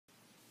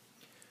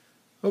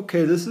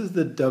Okay, this is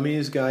the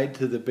Dummy's Guide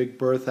to the Big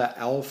Bertha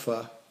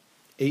Alpha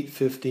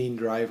 815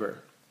 driver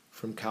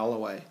from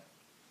Callaway.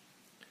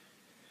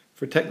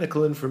 For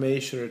technical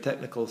information or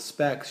technical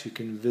specs, you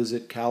can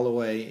visit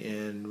Callaway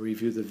and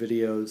review the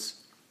videos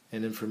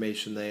and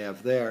information they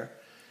have there.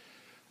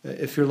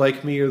 If you're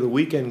like me or the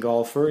weekend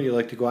golfer, you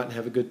like to go out and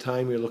have a good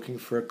time, you're looking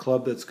for a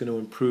club that's going to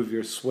improve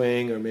your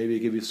swing or maybe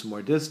give you some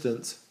more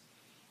distance,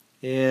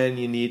 and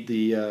you need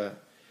the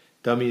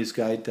Dummy's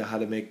Guide to how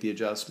to make the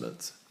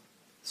adjustments.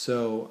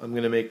 So I'm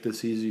going to make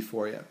this easy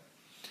for you.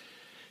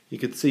 You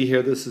can see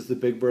here this is the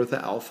Big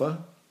Bertha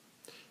Alpha.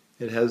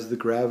 It has the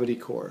gravity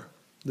core.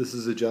 This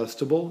is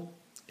adjustable,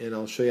 and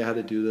I'll show you how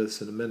to do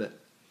this in a minute.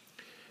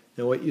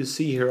 Now what you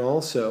see here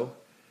also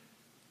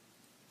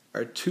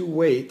are two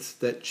weights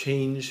that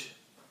change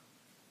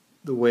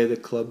the way the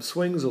club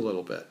swings a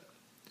little bit.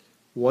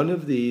 One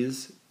of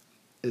these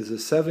is a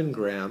 7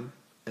 gram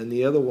and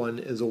the other one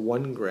is a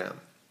 1 gram.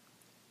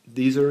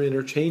 These are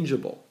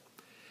interchangeable.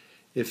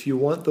 If you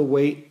want the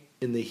weight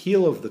in the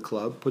heel of the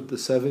club, put the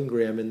 7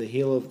 gram in the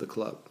heel of the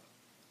club.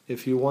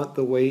 If you want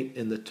the weight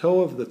in the toe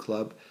of the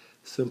club,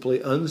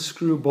 simply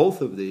unscrew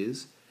both of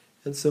these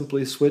and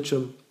simply switch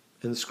them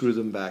and screw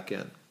them back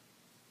in.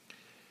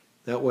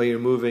 That way you're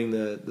moving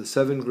the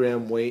 7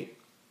 gram weight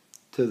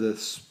to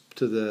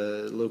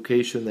the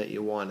location that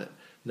you want it.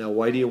 Now,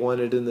 why do you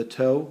want it in the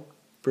toe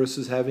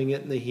versus having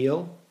it in the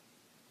heel?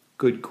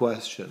 Good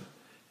question.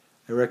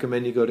 I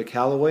recommend you go to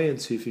Callaway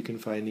and see if you can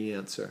find the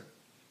answer.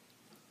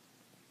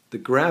 The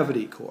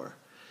gravity core.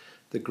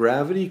 The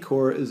gravity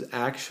core is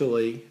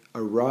actually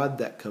a rod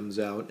that comes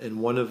out,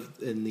 and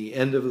in the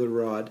end of the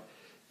rod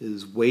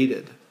is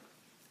weighted,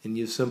 and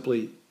you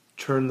simply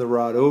turn the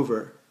rod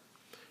over.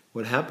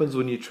 What happens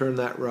when you turn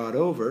that rod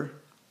over,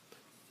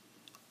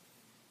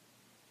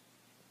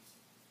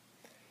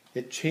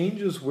 it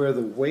changes where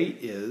the weight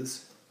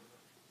is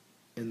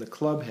in the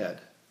club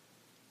head.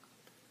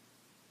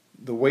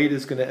 The weight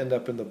is going to end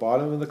up in the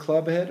bottom of the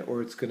club head,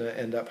 or it's going to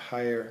end up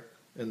higher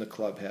in the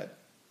club head.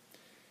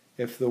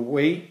 If the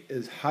weight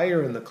is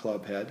higher in the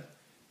club head,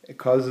 it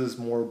causes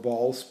more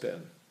ball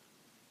spin.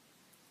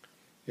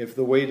 If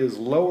the weight is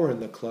lower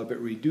in the club, it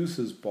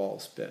reduces ball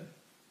spin.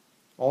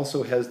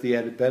 Also has the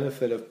added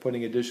benefit of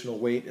putting additional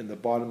weight in the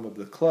bottom of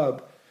the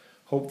club.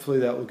 Hopefully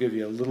that will give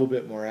you a little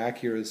bit more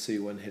accuracy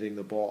when hitting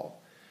the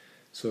ball.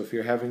 So if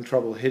you're having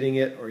trouble hitting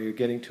it or you're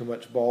getting too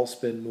much ball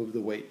spin, move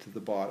the weight to the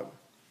bottom.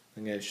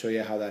 I'm going to show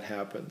you how that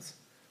happens.